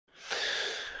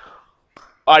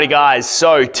Alrighty guys,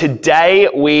 so today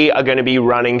we are going to be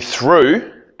running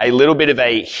through a little bit of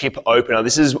a hip opener.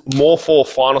 This is more for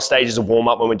final stages of warm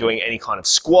up when we're doing any kind of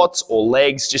squats or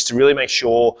legs, just to really make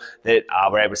sure that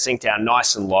we're able to sink down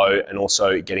nice and low and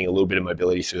also getting a little bit of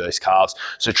mobility through those calves.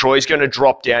 So Troy's going to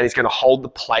drop down, he's going to hold the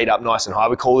plate up nice and high.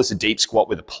 We call this a deep squat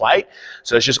with a plate.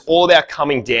 So it's just all about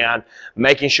coming down,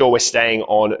 making sure we're staying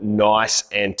on nice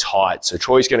and tight. So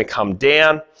Troy's going to come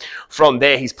down. From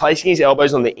there, he's placing his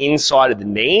elbows on the inside of the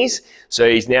knees. So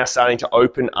he's now starting to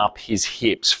open up his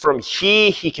hips. From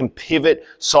here, he can pivot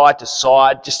side to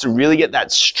side just to really get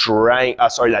that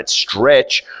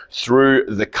stretch through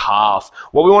the calf.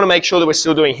 What we want to make sure that we're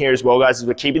still doing here as well, guys, is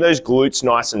we're keeping those glutes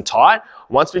nice and tight.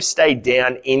 Once we've stayed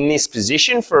down in this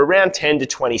position for around 10 to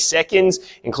 20 seconds,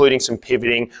 including some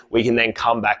pivoting, we can then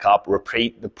come back up,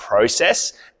 repeat the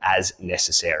process as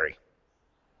necessary.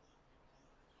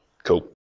 Cool.